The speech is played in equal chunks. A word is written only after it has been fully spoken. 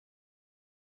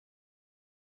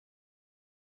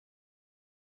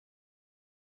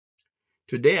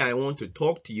Today I want to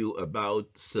talk to you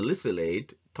about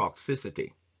salicylate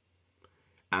toxicity.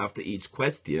 After each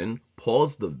question,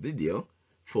 pause the video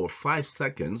for 5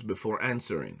 seconds before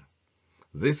answering.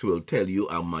 This will tell you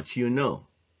how much you know.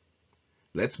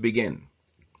 Let's begin.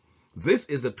 This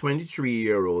is a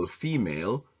 23-year-old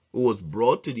female who was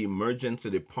brought to the emergency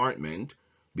department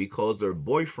because her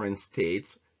boyfriend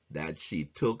states that she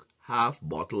took half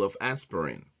bottle of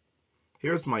aspirin.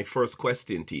 Here's my first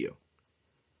question to you.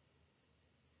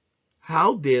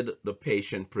 How did the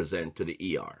patient present to the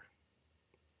ER?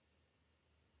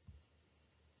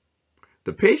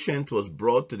 The patient was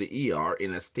brought to the ER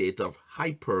in a state of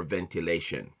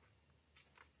hyperventilation.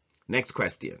 Next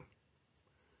question.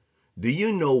 Do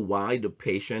you know why the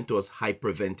patient was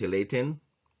hyperventilating?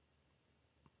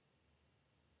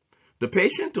 The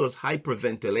patient was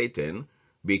hyperventilating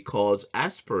because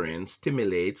aspirin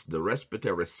stimulates the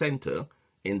respiratory center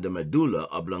in the medulla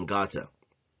oblongata.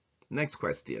 Next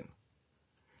question.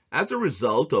 As a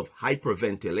result of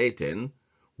hyperventilating,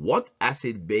 what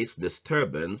acid-base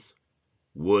disturbance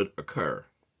would occur?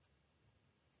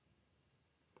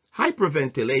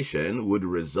 Hyperventilation would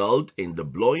result in the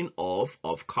blowing off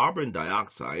of carbon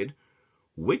dioxide,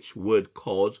 which would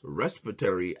cause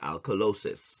respiratory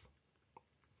alkalosis.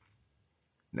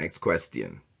 Next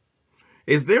question.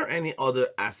 Is there any other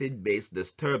acid-base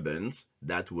disturbance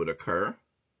that would occur?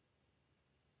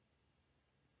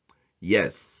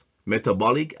 Yes,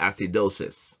 metabolic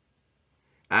acidosis.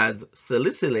 As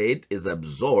salicylate is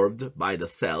absorbed by the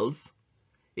cells,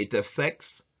 it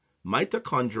affects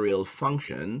mitochondrial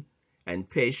function and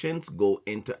patients go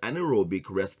into anaerobic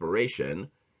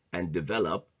respiration and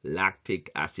develop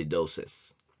lactic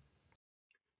acidosis.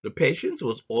 The patient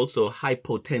was also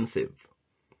hypotensive.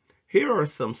 Here are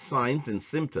some signs and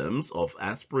symptoms of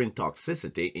aspirin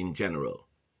toxicity in general.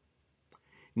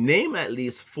 Name at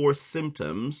least 4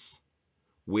 symptoms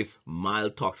with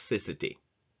mild toxicity.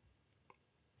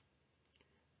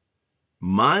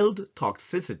 Mild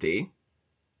toxicity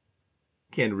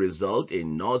can result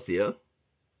in nausea,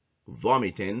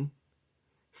 vomiting,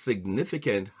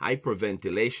 significant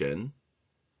hyperventilation,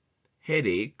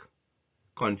 headache,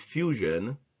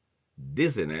 confusion,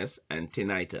 dizziness, and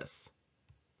tinnitus.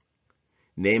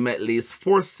 Name at least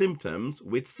 4 symptoms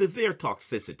with severe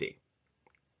toxicity.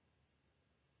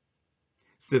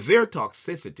 Severe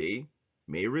toxicity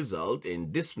may result in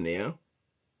dyspnea,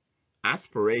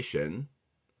 aspiration,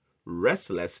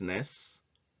 restlessness,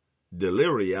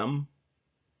 delirium,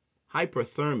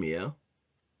 hyperthermia,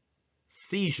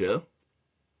 seizure,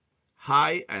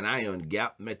 high anion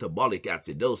gap metabolic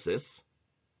acidosis,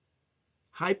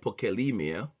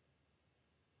 hypokalemia,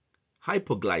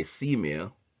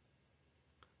 hypoglycemia,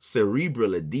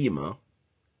 cerebral edema,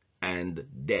 and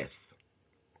death.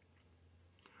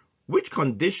 Which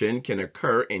condition can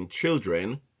occur in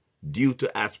children due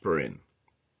to aspirin?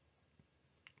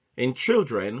 In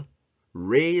children,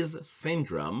 Ray's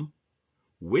syndrome,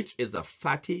 which is a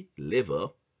fatty liver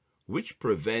which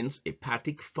prevents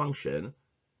hepatic function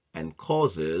and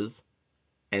causes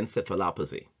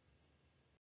encephalopathy.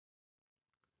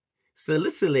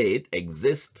 Salicylate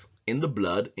exists in the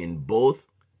blood in both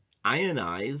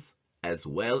ionized as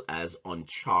well as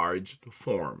uncharged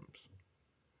forms.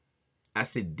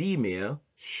 Acidemia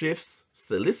shifts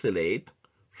salicylate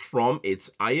from its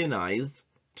ionized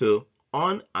to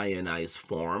unionized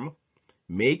form,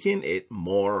 making it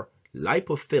more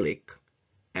lipophilic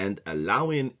and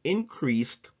allowing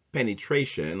increased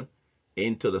penetration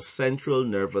into the central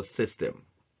nervous system.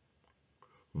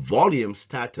 Volume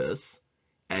status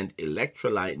and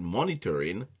electrolyte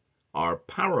monitoring are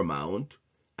paramount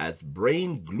as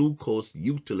brain glucose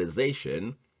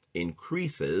utilization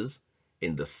increases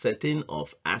in the setting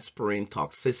of aspirin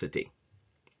toxicity.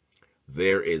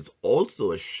 There is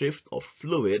also a shift of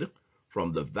fluid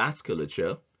from the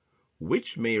vasculature,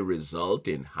 which may result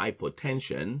in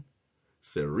hypotension,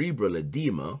 cerebral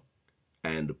edema,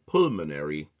 and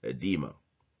pulmonary edema.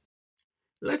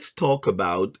 Let's talk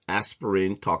about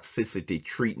aspirin toxicity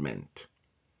treatment.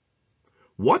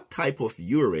 What type of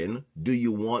urine do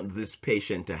you want this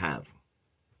patient to have?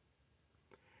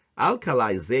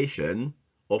 Alkalization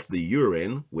of the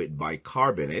urine with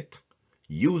bicarbonate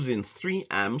using 3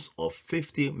 amps of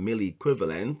 50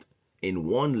 milliequivalent in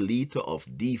 1 liter of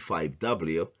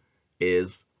D5W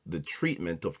is the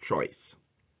treatment of choice.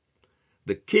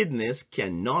 The kidneys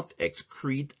cannot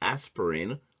excrete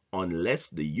aspirin unless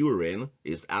the urine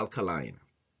is alkaline.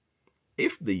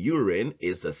 If the urine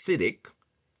is acidic,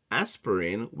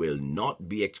 aspirin will not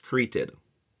be excreted.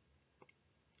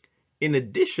 In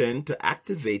addition to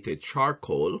activated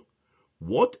charcoal,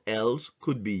 what else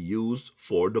could be used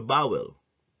for the bowel?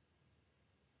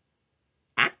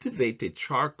 activated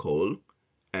charcoal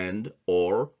and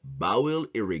or bowel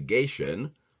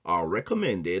irrigation are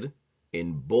recommended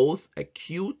in both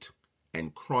acute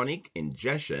and chronic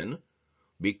ingestion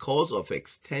because of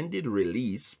extended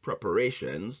release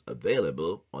preparations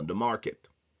available on the market.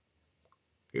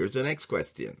 Here's the next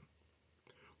question.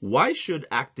 Why should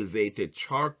activated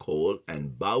charcoal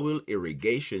and bowel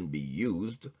irrigation be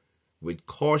used with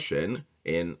caution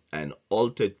in an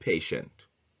altered patient?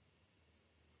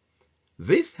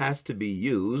 This has to be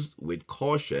used with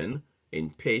caution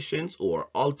in patients who are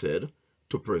altered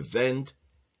to prevent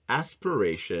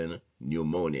aspiration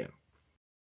pneumonia.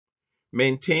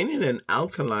 Maintaining an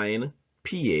alkaline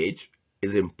pH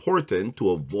is important to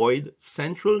avoid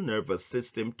central nervous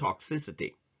system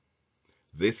toxicity.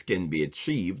 This can be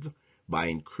achieved by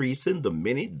increasing the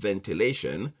minute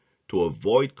ventilation to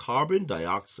avoid carbon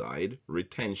dioxide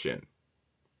retention.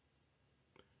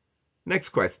 Next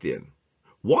question.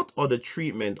 What other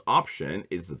treatment option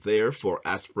is there for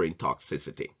aspirin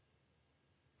toxicity?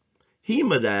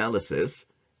 Hemodialysis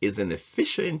is an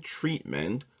efficient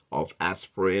treatment of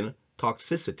aspirin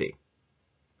toxicity.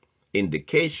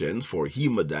 Indications for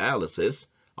hemodialysis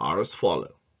are as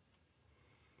follows.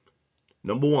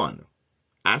 Number 1.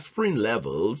 Aspirin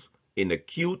levels in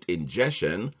acute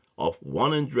ingestion of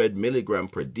 100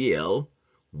 mg per dl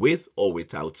with or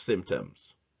without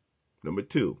symptoms. Number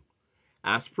 2.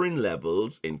 Aspirin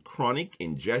levels in chronic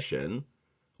ingestion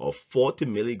of 40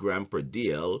 mg per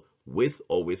dl with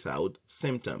or without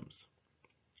symptoms.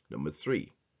 Number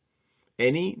 3.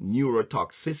 Any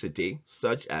neurotoxicity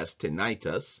such as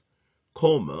tinnitus,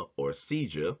 coma, or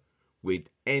seizure with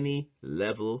any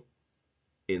level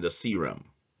in the serum.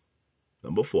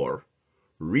 Number 4.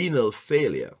 Renal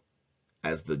failure,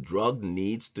 as the drug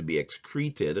needs to be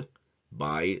excreted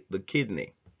by the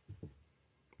kidney.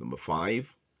 Number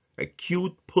 5.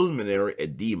 Acute pulmonary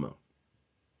edema.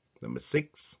 Number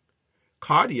 6.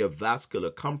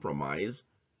 Cardiovascular compromise,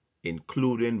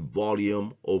 including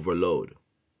volume overload.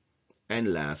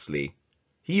 And lastly,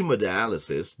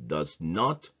 hemodialysis does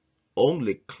not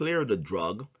only clear the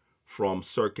drug from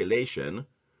circulation,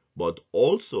 but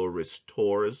also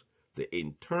restores the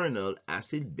internal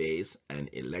acid-base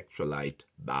and electrolyte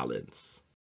balance.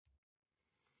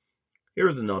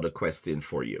 Here's another question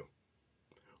for you.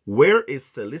 Where is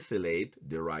salicylate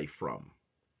derived from?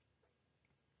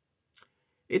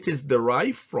 It is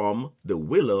derived from the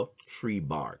willow tree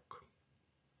bark.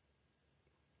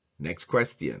 Next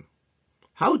question.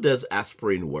 How does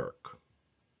aspirin work?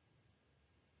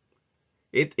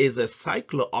 It is a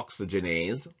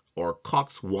cyclooxygenase or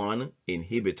COX-1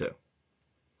 inhibitor.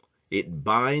 It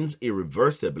binds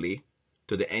irreversibly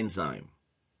to the enzyme.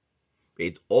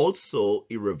 It also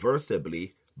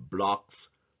irreversibly blocks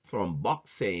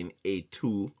thromboxane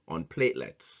A2 on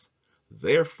platelets,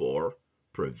 therefore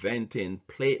preventing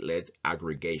platelet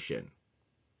aggregation.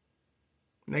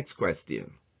 Next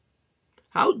question.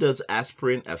 How does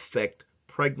aspirin affect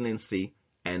pregnancy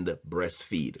and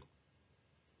breastfeed?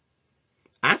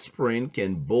 Aspirin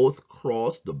can both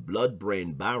cross the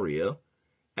blood-brain barrier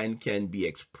and can be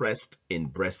expressed in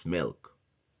breast milk.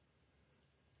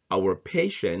 Our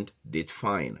patient did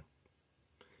fine.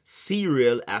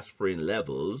 Serial aspirin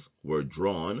levels were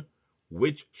drawn,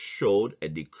 which showed a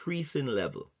decreasing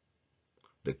level.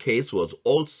 The case was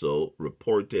also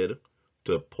reported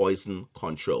to poison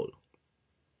control.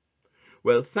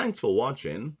 Well, thanks for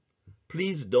watching.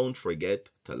 Please don't forget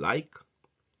to like,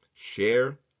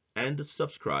 share, and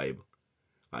subscribe.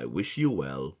 I wish you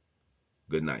well.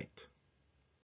 Good night.